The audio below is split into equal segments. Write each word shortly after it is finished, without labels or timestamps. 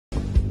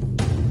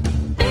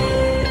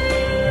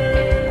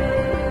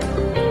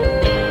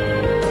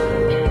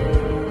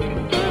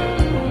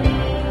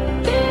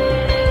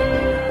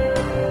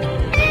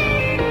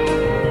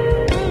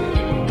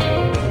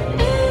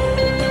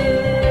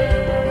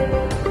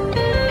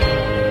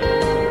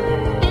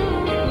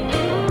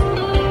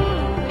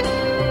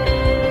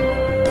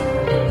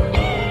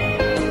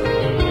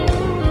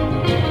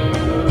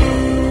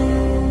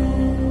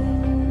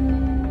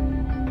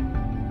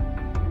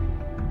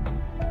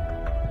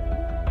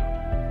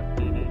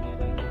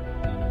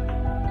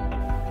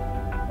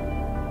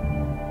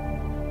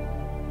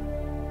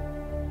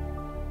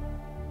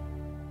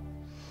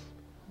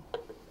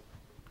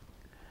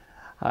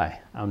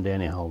Hi, I'm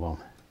Danny Hahlbohm.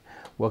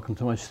 Welcome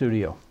to my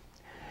studio.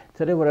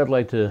 Today what I'd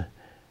like to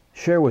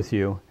share with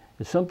you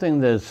is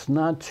something that's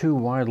not too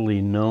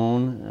widely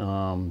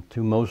known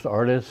to most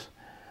artists,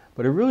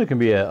 but it really can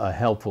be a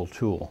helpful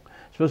tool,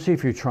 especially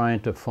if you're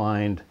trying to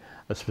find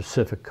a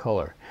specific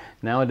color.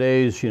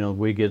 Nowadays,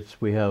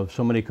 we have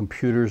so many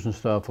computers and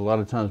stuff. A lot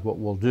of times what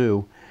we'll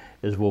do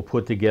is we'll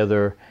put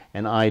together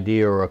an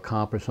idea or a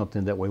comp or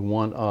something that we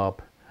want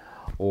up,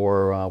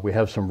 or we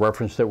have some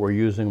reference that we're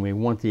using. We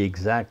want the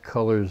exact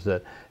colors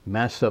that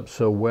matched up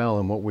so well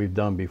in what we've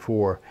done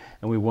before,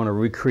 and we want to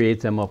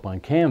recreate them up on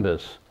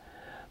canvas.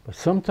 But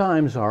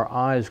sometimes our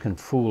eyes can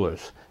fool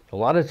us. A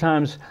lot of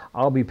times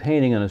I'll be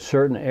painting in a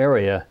certain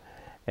area,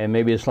 and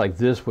maybe it's like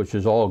this, which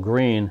is all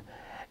green,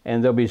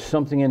 and there'll be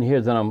something in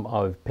here that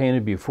I've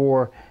painted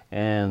before,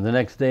 and the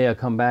next day I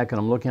come back and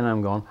I'm looking and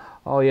I'm going,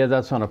 oh yeah,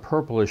 that's on a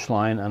purplish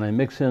line, and I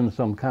mix in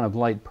some kind of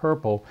light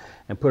purple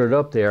and put it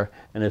up there,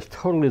 and it's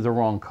totally the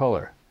wrong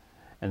color.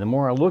 And the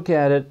more I look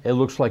at it, it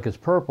looks like it's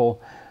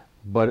purple,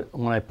 but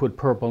when I put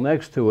purple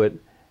next to it,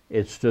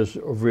 it's just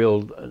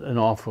revealed an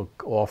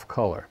off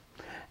color.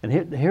 And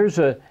here's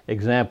an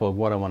example of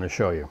what I want to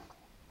show you.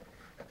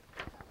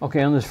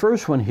 Okay, on this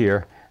first one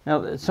here,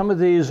 now some of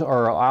these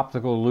are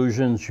optical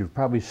illusions. You've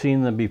probably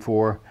seen them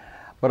before,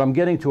 but I'm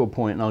getting to a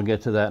point, and I'll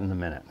get to that in a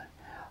minute.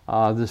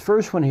 This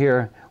first one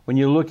here, when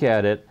you look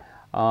at it,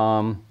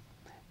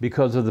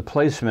 because of the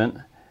placement,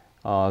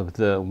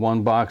 the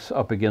one box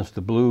up against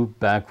the blue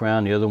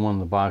background, the other one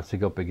the box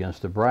up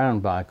against the brown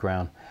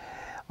background,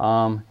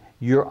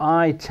 your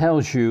eye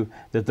tells you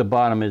that the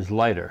bottom is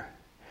lighter.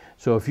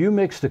 So if you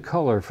mix the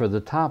color for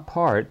the top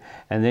part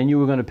and then you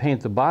were going to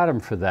paint the bottom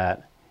for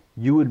that,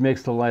 you would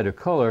mix the lighter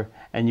color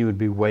and you would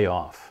be way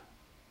off.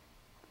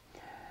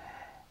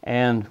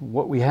 And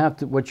what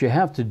you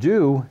have to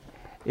do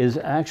is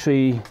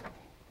actually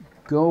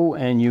go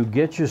and you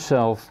get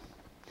yourself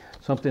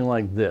something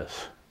like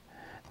this.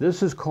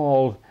 This is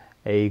called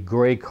a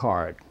gray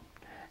card.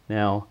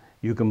 Now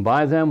you can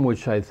buy them,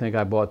 which I think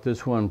I bought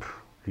this one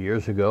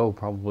years ago,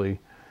 probably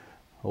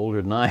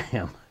older than I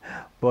am,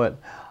 but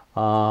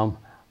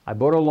I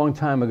bought it a long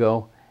time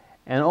ago,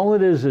 and all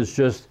it is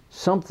just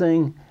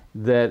something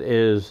that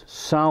is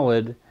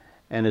solid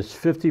and it's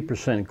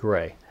 50%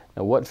 gray.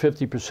 Now what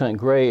 50%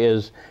 gray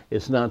is,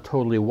 it's not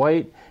totally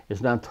white,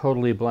 it's not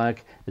totally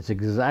black, it's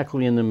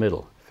exactly in the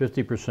middle,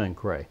 50%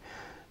 gray.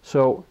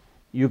 So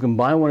you can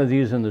buy one of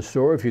these in the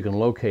store if you can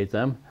locate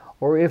them,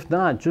 or if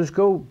not, just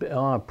go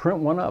print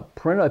one up.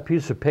 Print a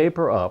piece of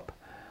paper up,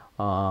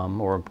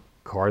 or a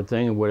card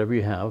thing, or whatever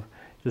you have.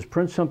 Just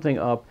print something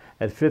up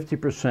at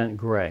 50%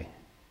 gray.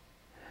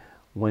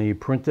 When you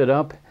print it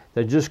up,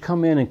 they just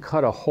come in and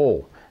cut a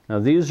hole. Now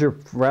these are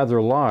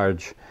rather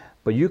large,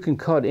 but you can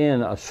cut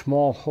in a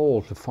small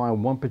hole to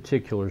find one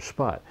particular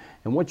spot.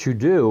 And what you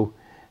do,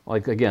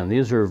 like again,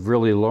 these are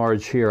really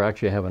large here.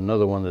 Actually, I have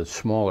another one that's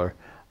smaller.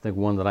 I think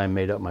one that I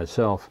made up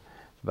myself.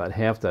 It's about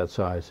half that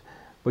size.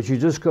 But you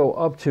just go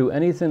up to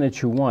anything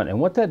that you want. And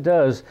what that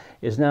does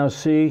is, now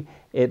see,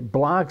 it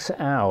blocks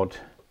out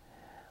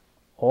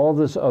all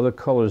this other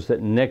colors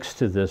that next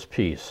to this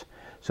piece.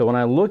 So when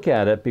I look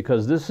at it,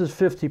 because this is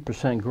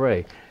 50%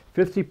 gray,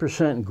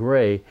 50%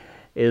 gray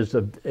is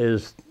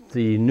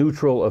the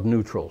neutral of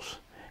neutrals.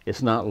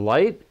 It's not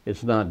light,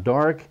 it's not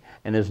dark,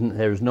 and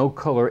there's no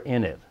color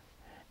in it.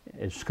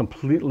 It's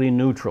completely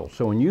neutral.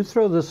 So when you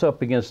throw this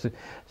up against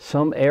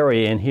some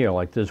area in here,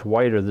 like this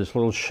white or this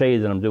little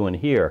shade that I'm doing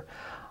here,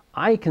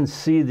 I can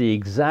see the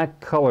exact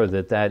color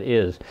that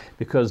is,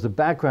 because the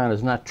background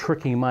is not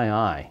tricking my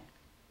eye.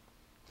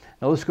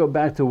 Now let's go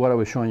back to what I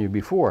was showing you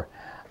before.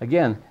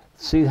 Again,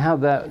 see how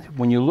that,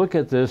 when you look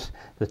at this,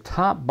 the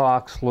top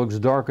box looks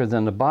darker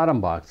than the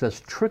bottom box. That's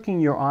tricking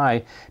your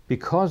eye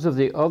because of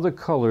the other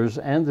colors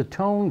and the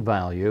tone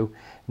value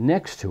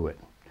next to it.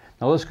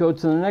 Now let's go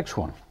to the next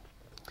one.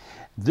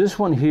 This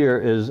one here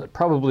is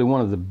probably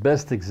one of the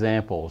best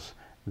examples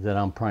that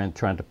I'm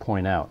trying to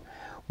point out.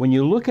 When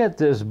you look at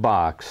this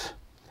box,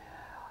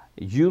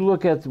 you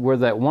look at where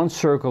that one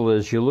circle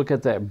is, you look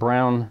at that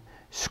brown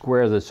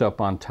square that's up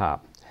on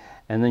top.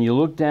 And then you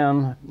look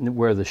down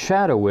where the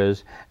shadow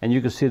is, and you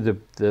can see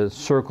the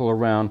circle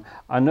around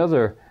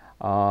another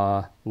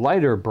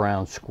lighter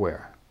brown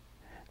square.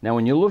 Now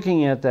when you're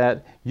looking at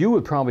that, you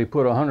would probably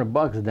put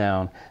 $100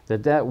 down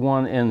that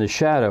one in the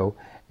shadow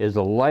is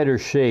a lighter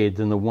shade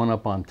than the one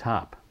up on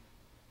top.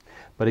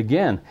 But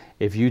again,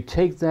 if you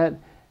take the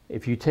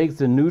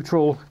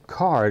neutral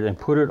card and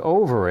put it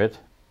over it,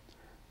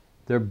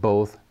 they're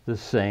both the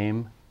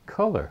same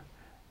color,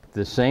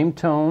 the same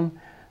tone,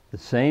 the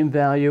same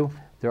value.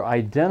 They're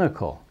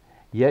identical,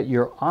 yet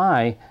your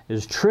eye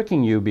is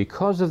tricking you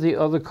because of the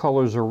other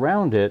colors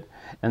around it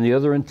and the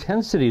other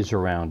intensities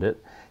around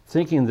it,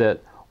 thinking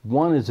that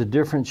one is a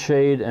different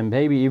shade and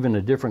maybe even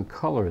a different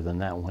color than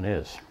that one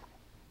is.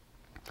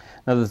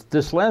 Now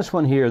this last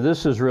one here,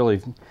 this is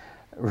really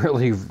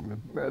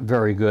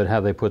very good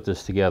how they put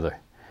this together.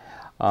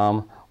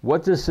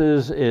 What this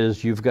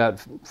is you've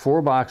got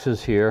 4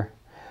 boxes here,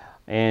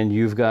 and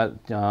you've got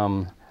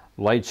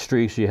light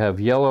streaks. You have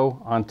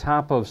yellow on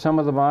top of some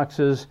of the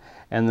boxes,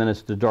 and then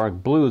it's the dark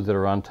blue that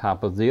are on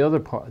top of the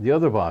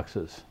other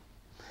boxes.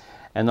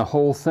 And the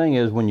whole thing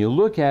is, when you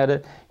look at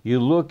it, you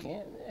look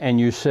and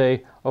you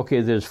say,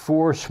 okay, there's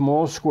 4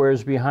 small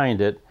squares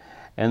behind it,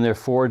 and they're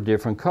 4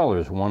 different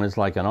colors. One is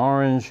like an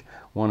orange,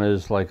 one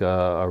is like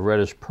a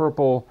reddish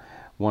purple,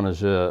 one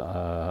is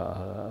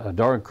a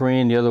dark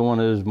green, the other one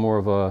is more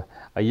of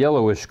a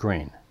yellowish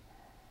green.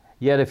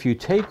 Yet if you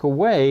take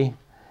away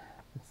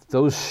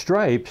those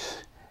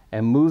stripes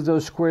and move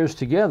those squares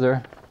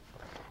together,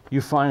 you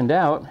find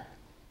out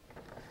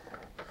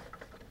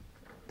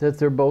that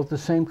they're both the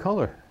same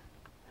color.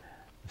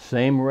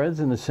 Same reds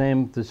and the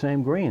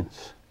same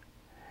greens.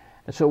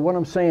 And so what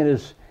I'm saying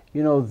is,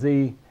 you know,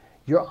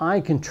 your eye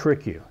can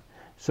trick you.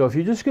 So if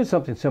you just get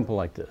something simple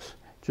like this,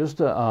 just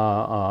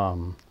a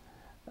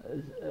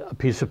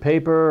piece of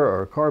paper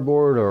or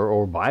cardboard,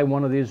 or buy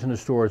one of these in the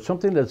store,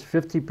 something that's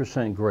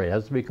 50% gray, it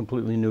has to be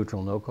completely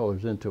neutral, no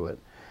colors into it,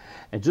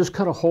 and just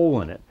cut a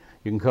hole in it.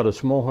 You can cut a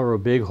small or a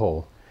big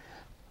hole.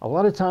 A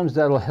lot of times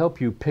that'll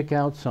help you pick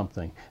out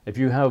something. If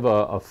you have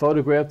a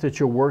photograph that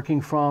you're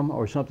working from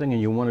or something,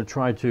 and you want to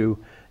try to,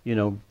 you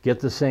know, get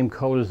the same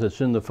colors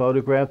that's in the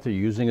photograph that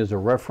you're using as a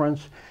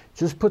reference,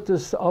 just put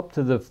this up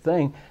to the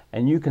thing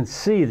and you can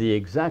see the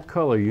exact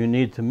color you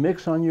need to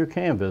mix on your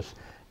canvas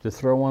to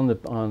throw on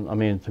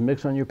to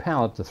mix on your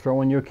palette to throw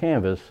on your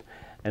canvas,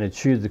 and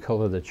achieve the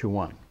color that you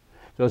want.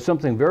 So it's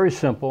something very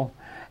simple.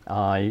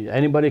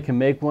 Anybody can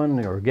make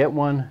one or get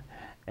one,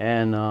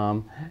 and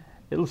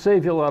it'll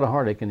save you a lot of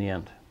heartache in the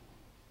end.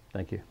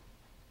 Thank you.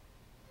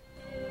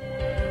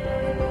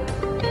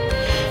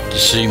 To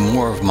see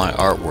more of my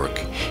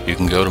artwork, you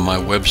can go to my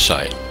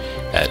website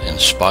at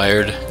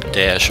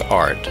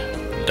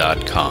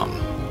inspired-art.com.